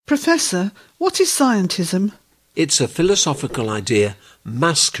Professor, what is scientism? It's a philosophical idea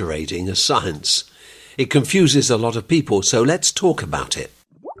masquerading as science. It confuses a lot of people, so let's talk about it.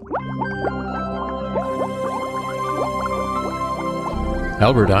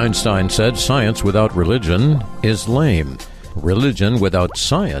 Albert Einstein said science without religion is lame. Religion without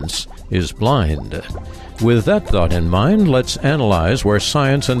science is blind. With that thought in mind, let's analyze where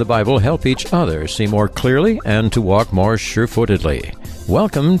science and the Bible help each other see more clearly and to walk more sure-footedly.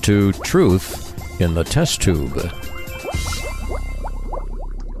 Welcome to Truth in the Test Tube.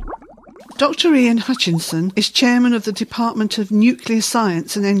 Dr. Ian Hutchinson is chairman of the Department of Nuclear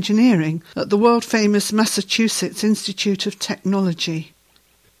Science and Engineering at the world-famous Massachusetts Institute of Technology.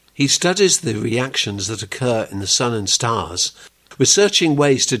 He studies the reactions that occur in the sun and stars, researching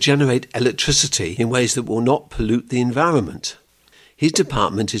ways to generate electricity in ways that will not pollute the environment. His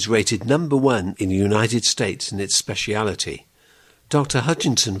department is rated number 1 in the United States in its speciality. Dr.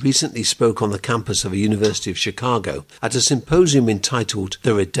 Hutchinson recently spoke on the campus of a University of Chicago at a symposium entitled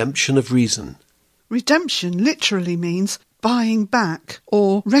The Redemption of Reason. Redemption literally means buying back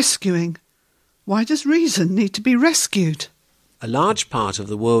or rescuing. Why does reason need to be rescued? A large part of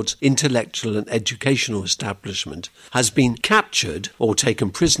the world's intellectual and educational establishment has been captured or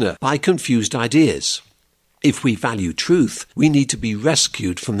taken prisoner by confused ideas. If we value truth, we need to be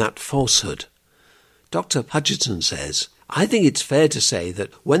rescued from that falsehood. Dr. Hutchinson says, I think it's fair to say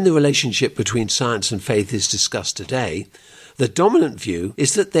that when the relationship between science and faith is discussed today, the dominant view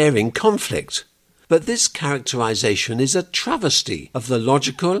is that they're in conflict. But this characterization is a travesty of the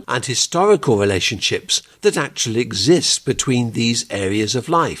logical and historical relationships that actually exist between these areas of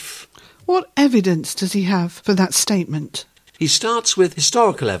life. What evidence does he have for that statement? He starts with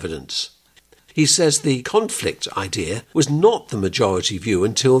historical evidence. He says the conflict idea was not the majority view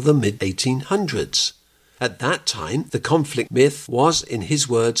until the mid-1800s. At that time, the conflict myth was, in his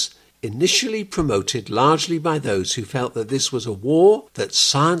words, initially promoted largely by those who felt that this was a war that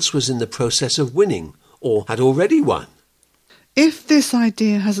science was in the process of winning or had already won. If this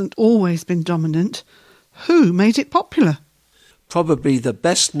idea hasn't always been dominant, who made it popular? Probably the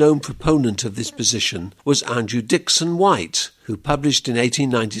best-known proponent of this position was Andrew Dickson White, who published in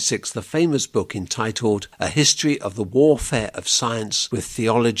 1896 the famous book entitled A History of the Warfare of Science with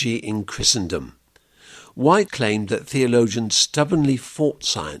Theology in Christendom. White claimed that theologians stubbornly fought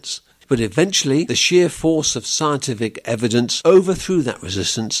science, but eventually the sheer force of scientific evidence overthrew that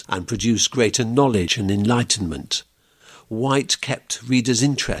resistance and produced greater knowledge and enlightenment. White kept readers'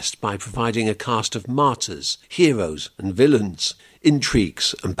 interest by providing a cast of martyrs, heroes and villains,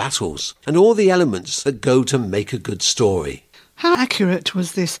 intrigues and battles, and all the elements that go to make a good story. How accurate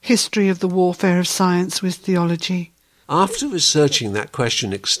was this history of the warfare of science with theology? After researching that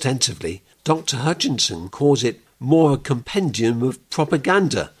question extensively, Dr. Hutchinson calls it more a compendium of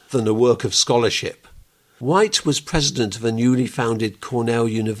propaganda than a work of scholarship. White was president of a newly founded Cornell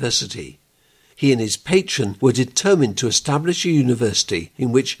University. He and his patron were determined to establish a university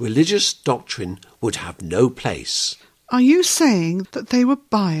in which religious doctrine would have no place. Are you saying that they were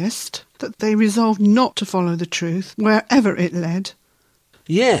biased, that they resolved not to follow the truth wherever it led?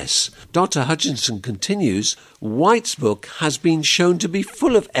 Yes, Dr. Hutchinson continues, White's book has been shown to be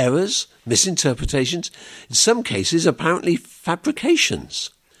full of errors, misinterpretations, in some cases apparently fabrications.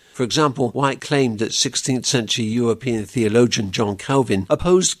 For example, White claimed that 16th century European theologian John Calvin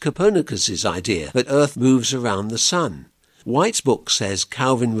opposed Copernicus's idea that Earth moves around the sun. White's book says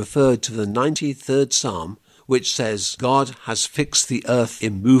Calvin referred to the 93rd Psalm, which says God has fixed the earth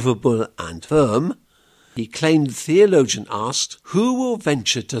immovable and firm. He claimed the theologian asked, who will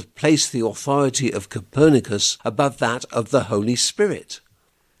venture to place the authority of Copernicus above that of the Holy Spirit?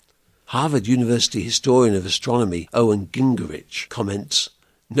 Harvard University historian of astronomy Owen Gingerich comments,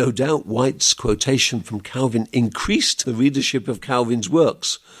 no doubt White's quotation from Calvin increased the readership of Calvin's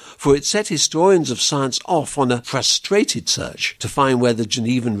works, for it set historians of science off on a frustrated search to find where the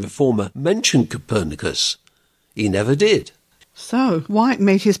Genevan reformer mentioned Copernicus. He never did. So, White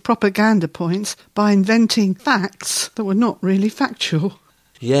made his propaganda points by inventing facts that were not really factual.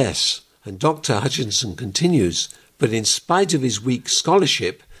 Yes, and Dr. Hutchinson continues, but in spite of his weak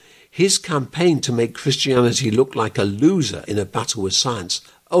scholarship, his campaign to make Christianity look like a loser in a battle with science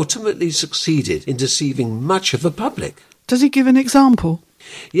ultimately succeeded in deceiving much of the public. Does he give an example?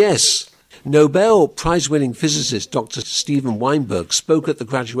 Yes. Nobel Prize-winning physicist Dr. Steven Weinberg spoke at the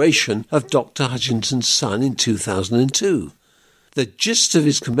graduation of Dr. Hutchinson's son in 2002. The gist of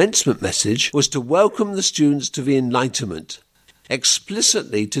his commencement message was to welcome the students to the Enlightenment,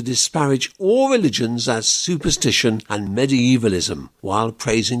 explicitly to disparage all religions as superstition and medievalism while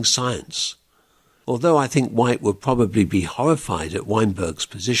praising science. Although I think White would probably be horrified at Weinberg's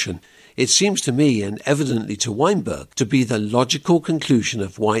position, it seems to me, and evidently to Weinberg, to be the logical conclusion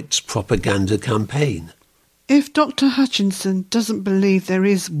of White's propaganda campaign. If Dr. Hutchinson doesn't believe there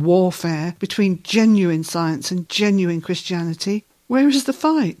is warfare between genuine science and genuine Christianity, where is the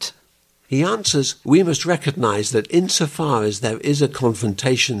fight? He answers, we must recognise that insofar as there is a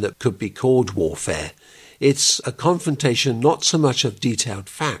confrontation that could be called warfare, it's a confrontation not so much of detailed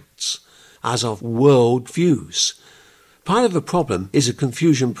facts as of world views. Part of the problem is a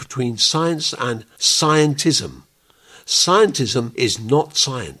confusion between science and scientism. Scientism is not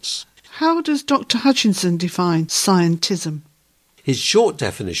science. How does Dr. Hutchinson define scientism? His short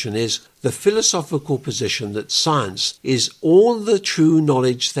definition is the philosophical position that science is all the true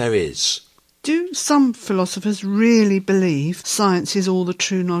knowledge there is. Do some philosophers really believe science is all the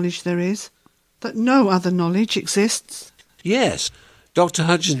true knowledge there is? That no other knowledge exists? Yes. Dr.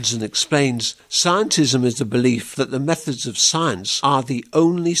 Hutchinson explains scientism is the belief that the methods of science are the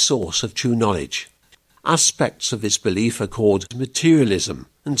only source of true knowledge. Aspects of this belief are called materialism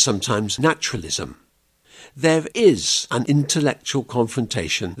and sometimes naturalism. There is an intellectual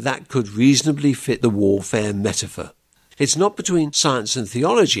confrontation that could reasonably fit the warfare metaphor. It's not between science and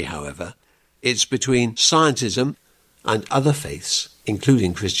theology, however. It's between scientism and other faiths,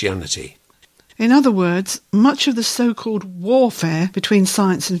 including Christianity. In other words, much of the so-called warfare between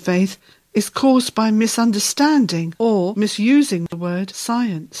science and faith is caused by misunderstanding or misusing the word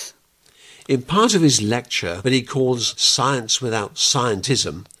science. In part of his lecture that he calls Science Without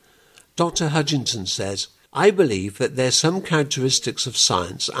Scientism, Dr. Hutchinson says, I believe that there are some characteristics of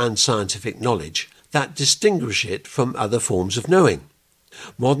science and scientific knowledge that distinguish it from other forms of knowing.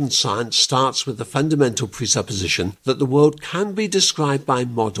 Modern science starts with the fundamental presupposition that the world can be described by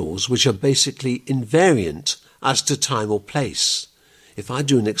models which are basically invariant as to time or place. If I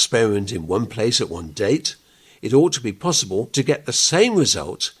do an experiment in one place at one date, it ought to be possible to get the same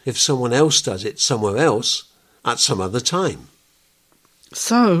result if someone else does it somewhere else at some other time.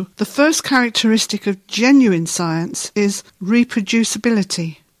 So, the first characteristic of genuine science is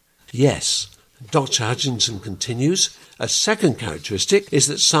reproducibility. Yes. Dr. Hutchinson continues, a second characteristic is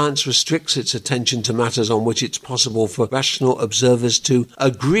that science restricts its attention to matters on which it's possible for rational observers to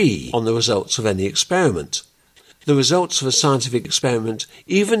agree on the results of any experiment. The results of a scientific experiment,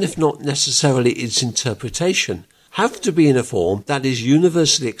 even if not necessarily its interpretation, have to be in a form that is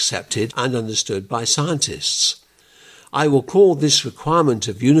universally accepted and understood by scientists. I will call this requirement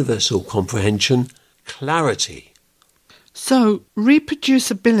of universal comprehension clarity. So,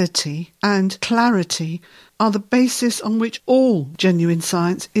 reproducibility and clarity are the basis on which all genuine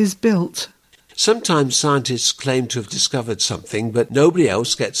science is built. Sometimes scientists claim to have discovered something, but nobody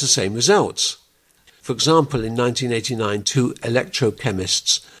else gets the same results. For example, in 1989, two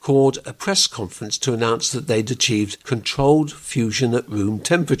electrochemists called a press conference to announce that they'd achieved controlled fusion at room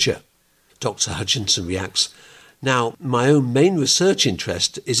temperature. Dr. Hutchinson reacts, now, my own main research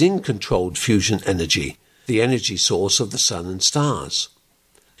interest is in controlled fusion energy, the energy source of the sun and stars.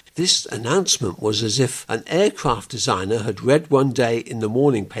 This announcement was as if an aircraft designer had read one day in the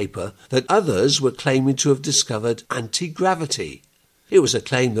morning paper that others were claiming to have discovered anti-gravity. It was a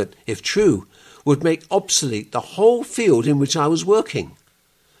claim that, if true, would make obsolete the whole field in which I was working,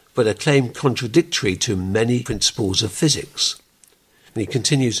 but a claim contradictory to many principles of physics. And he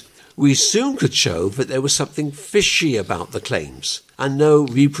continues, we soon could show that there was something fishy about the claims and no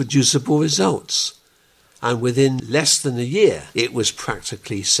reproducible results. And within less than a year, it was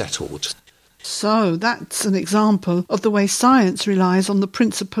practically settled. So that's an example of the way science relies on the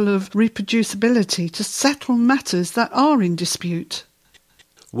principle of reproducibility to settle matters that are in dispute.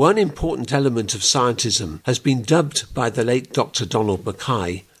 One important element of scientism has been dubbed by the late Dr. Donald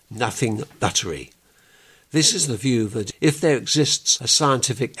Mackay nothing buttery. This is the view that if there exists a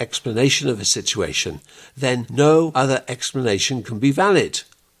scientific explanation of a situation, then no other explanation can be valid.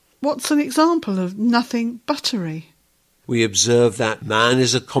 What's an example of nothing buttery? We observe that man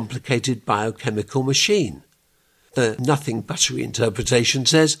is a complicated biochemical machine. The nothing buttery interpretation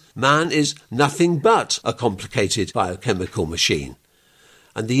says man is nothing but a complicated biochemical machine.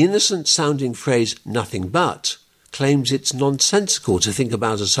 And the innocent-sounding phrase nothing but claims it's nonsensical to think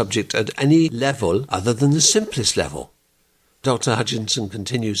about a subject at any level other than the simplest level. Dr. Hutchinson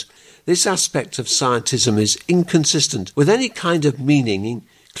continues, this aspect of scientism is inconsistent with any kind of meaning,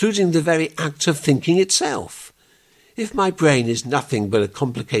 including the very act of thinking itself. If my brain is nothing but a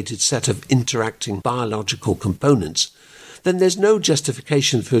complicated set of interacting biological components, then there's no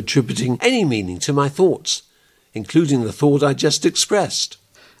justification for attributing any meaning to my thoughts, including the thought I just expressed.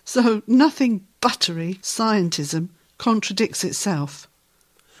 So nothing buttery scientism contradicts itself.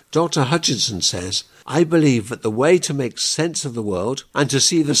 Dr. Hutchinson says, I believe that the way to make sense of the world and to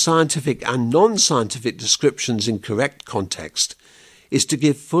see the scientific and non-scientific descriptions in correct context is to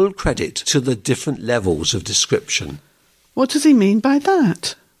give full credit to the different levels of description. What does he mean by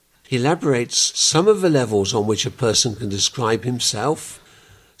that? He elaborates some of the levels on which a person can describe himself.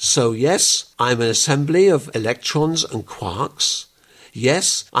 So yes, I'm an assembly of electrons and quarks.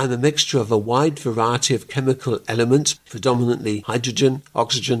 Yes, I'm a mixture of a wide variety of chemical elements, predominantly hydrogen,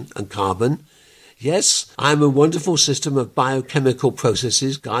 oxygen and carbon. Yes, I'm a wonderful system of biochemical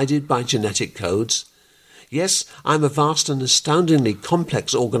processes guided by genetic codes. Yes, I'm a vast and astoundingly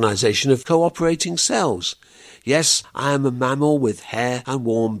complex organization of cooperating cells. Yes, I am a mammal with hair and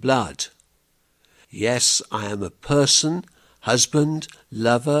warm blood. Yes, I am a person, husband,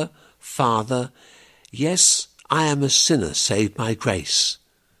 lover, father. Yes, I am a sinner saved by grace.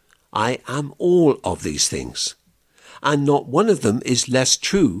 I am all of these things, and not one of them is less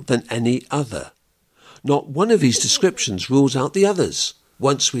true than any other. Not one of these descriptions rules out the others,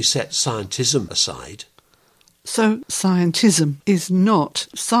 once we set scientism aside. So scientism is not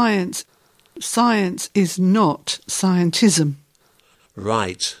science. Science is not scientism.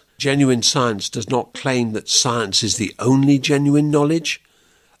 Right. Genuine science does not claim that science is the only genuine knowledge.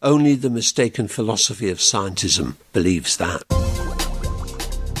 Only the mistaken philosophy of scientism believes that.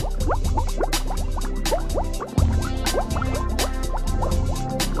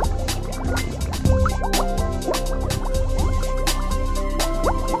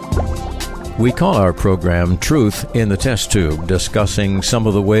 We call our program Truth in the Test Tube, discussing some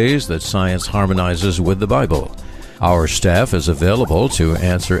of the ways that science harmonizes with the Bible. Our staff is available to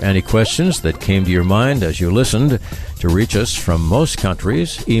answer any questions that came to your mind as you listened. To reach us from most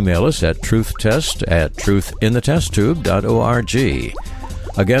countries, email us at truthtest@truthinthetesttube.org.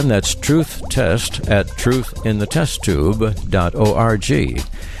 Again, that's truthtest@truthinthetesttube.org.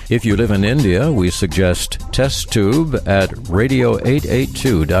 If you live in India, we suggest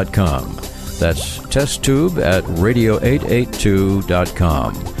testtube@radio882.com. That's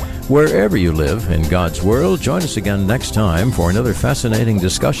testtube@radio882.com. Wherever you live in God's world, join us again next time for another fascinating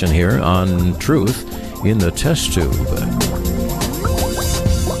discussion here on Truth in the Test Tube.